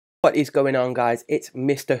What is going on, guys? It's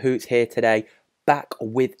Mr. Hoots here today, back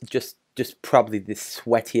with just probably the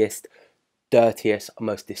sweatiest, dirtiest,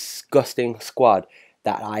 most disgusting squad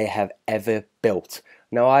that I have ever built.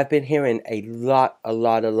 Now, I've been hearing a lot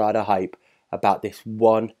of hype about this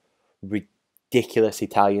one ridiculous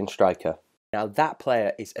Italian striker. Now, that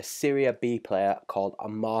player is a Serie B player called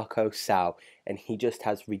Marco Sau, and he just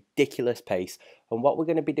has ridiculous pace. And what we're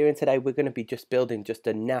going to be doing today, we're going to be just building just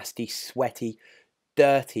a nasty, sweaty,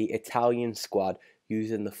 dirty Italian squad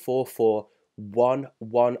using the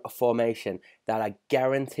 4-4-1-1 formation that I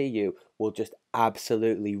guarantee you will just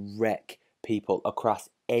absolutely wreck people across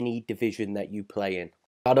any division that you play in.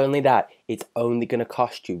 Not only that, it's only going to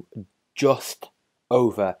cost you just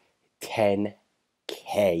over 10k.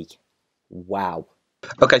 Wow.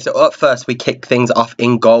 Okay, so up first we kick things off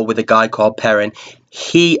in goal with a guy called Perrin.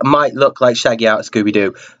 He might look like Shaggy out of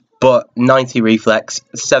Scooby-Doo, but 90 reflex,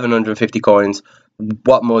 750 coins.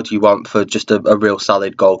 What more do you want for just a real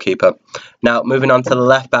solid goalkeeper? Now, moving on to the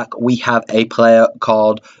left back, we have a player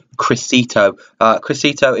called Crisito.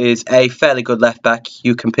 Crisito is a fairly good left back.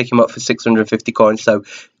 You can pick him up for 650 coins, so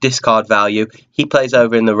discard value. He plays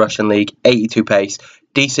over in the Russian league, 82 pace,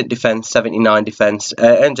 decent defence, 79 defence,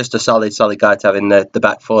 and just a solid guy to have in the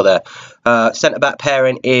back four there. Centre back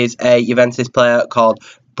pairing is a Juventus player called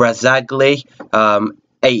Brazagli.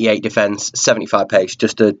 88 defence, 75 pace,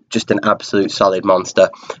 just an absolute solid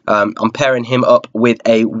monster. I'm pairing him up with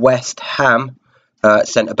a West Ham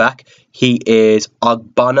centre back. He is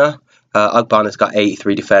Ogbonna. Ogbonna's got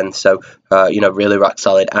 83 defence, so really rock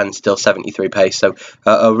solid and still 73 pace. So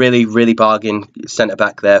a really bargain centre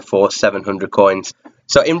back there for 700 coins.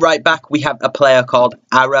 So in right back we have a player called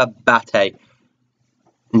Arabate,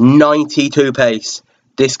 92 pace.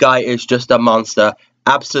 This guy is just a monster.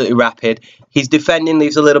 Absolutely rapid. His defending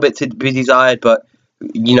leaves a little bit to be desired, but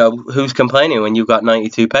who's complaining when you've got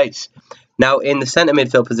 92 pace? Now in the centre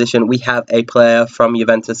midfield position we have a player from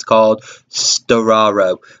Juventus called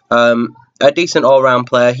Shaarawy. A decent all-round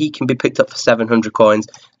player. He can be picked up for 700 coins.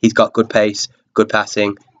 He's got good pace, good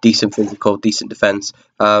passing, decent physical, decent defence.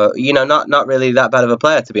 Not really that bad of a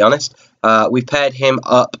player, to be honest. We've paired him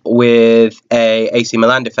up with a AC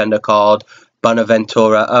Milan defender called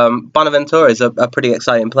Bonaventura. Bonaventura is a pretty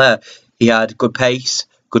exciting player. He had good pace,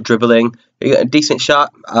 good dribbling, a decent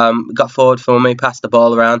shot, got forward for me, passed the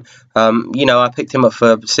ball around. I picked him up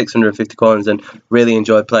for 650 coins and really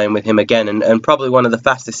enjoyed playing with him again, and probably one of the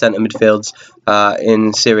fastest centre midfields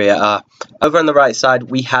in Serie A. Over on the right side,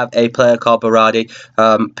 we have a player called Berardi.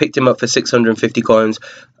 Picked him up for 650 coins.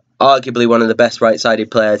 Arguably one of the best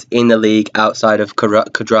right-sided players in the league outside of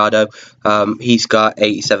Cuadrado. He's got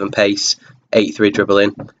 87 pace, 83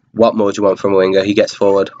 dribbling. What more do you want from a winger? He gets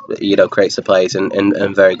forward, creates the plays, and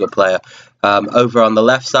very good player. Over on the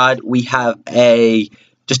left side, we have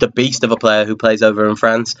just a beast of a player who plays over in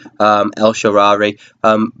France, El Shaarawy.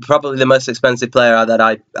 Probably the most expensive player that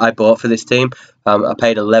I bought for this team. I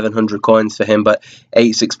paid 1,100 coins for him, but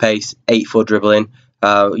 86 pace, 84 dribbling.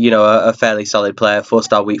 A fairly solid player,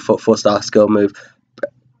 4-star weak foot, 4-star skill move.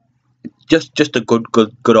 Just a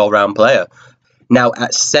good all-round player. Now,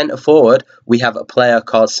 at centre forward, we have a player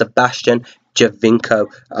called Sebastian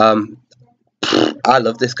Giovinco. I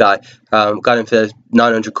love this guy. Got him for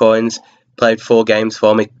 900 coins, played 4 games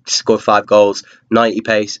for me, scored 5 goals, 90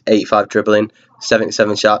 pace, 85 dribbling,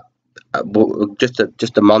 77 shot.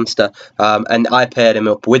 Just a monster. And I paired him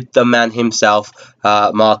up with the man himself,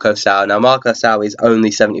 Marco Sau. Now, Marco Sau is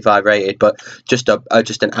only 75 rated, but just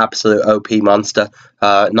an absolute OP monster.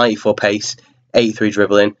 94 pace, 83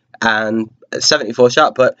 dribbling, and 74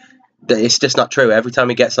 shot, but it's just not true. Every time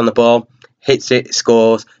he gets on the ball, hits it,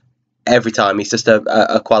 scores, every time. He's just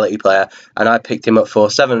a quality player, and I picked him up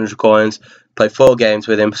for 700 coins, played 4 games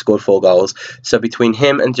with him, scored 4 goals. So between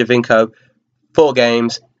him and Giovinco, 4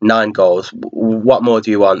 games, 9 goals. What more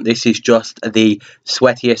do you want? This is just the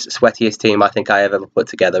sweatiest team I think I have ever put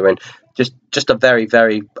together, and just a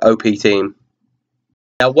very OP team.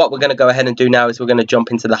 Now, what we're going to go ahead and do now is we're going to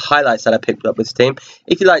jump into the highlights that I picked up with this team.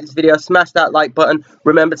 If you like this video, smash that like button.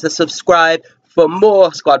 Remember to subscribe for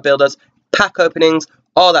more squad builders, pack openings,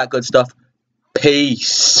 all that good stuff.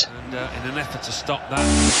 Peace. And in an effort to stop that,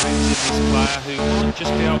 he's a player who might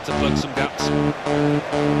just be able to plug some gaps.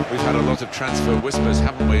 We've had a lot of transfer whispers,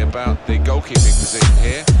 haven't we, about the goalkeeping position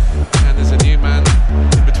here. And there's a new man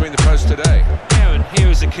in between the posts today. Yeah, and here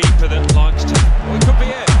is a keeper that likes to... Oh, it could be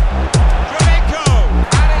it. Giovinco!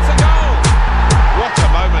 And it's a goal! What a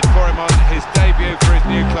moment for him on his debut for his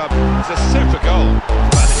new club. It's a super goal.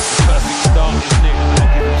 But it's the perfect start, isn't it? And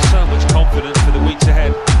that'll give him so much confidence for the weeks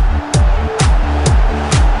ahead.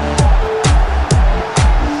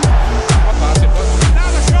 Now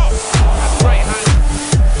the shot!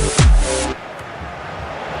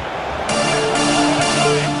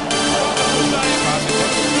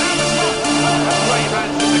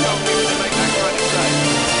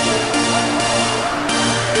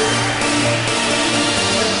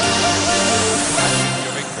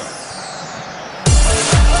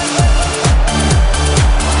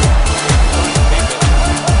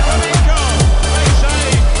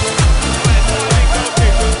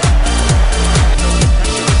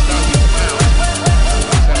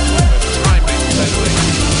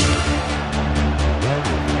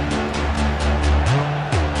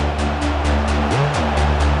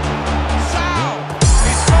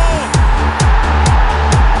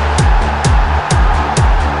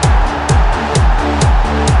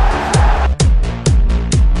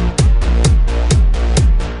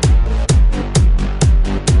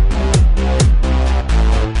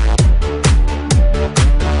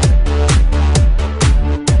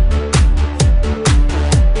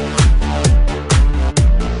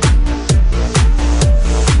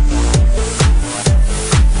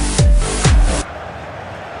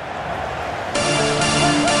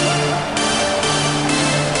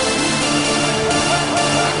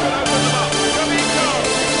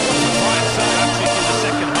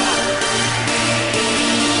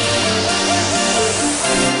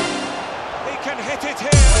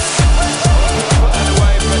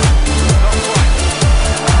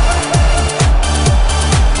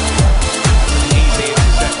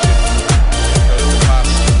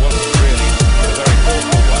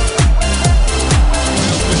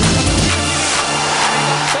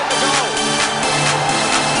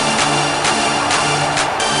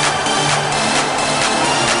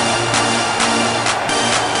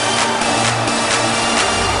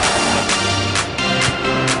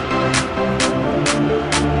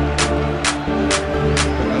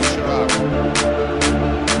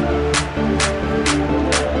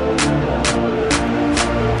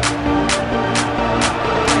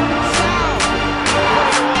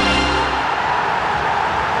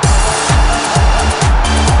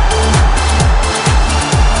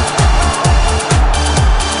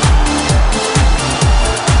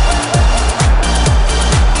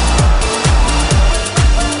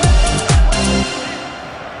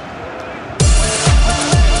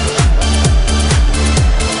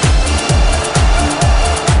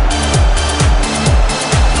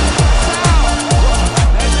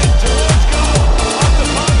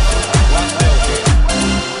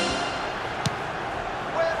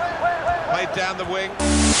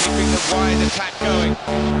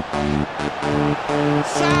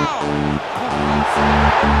 Sal!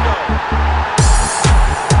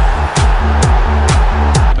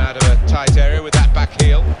 Out of a tight area with that back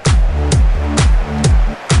heel.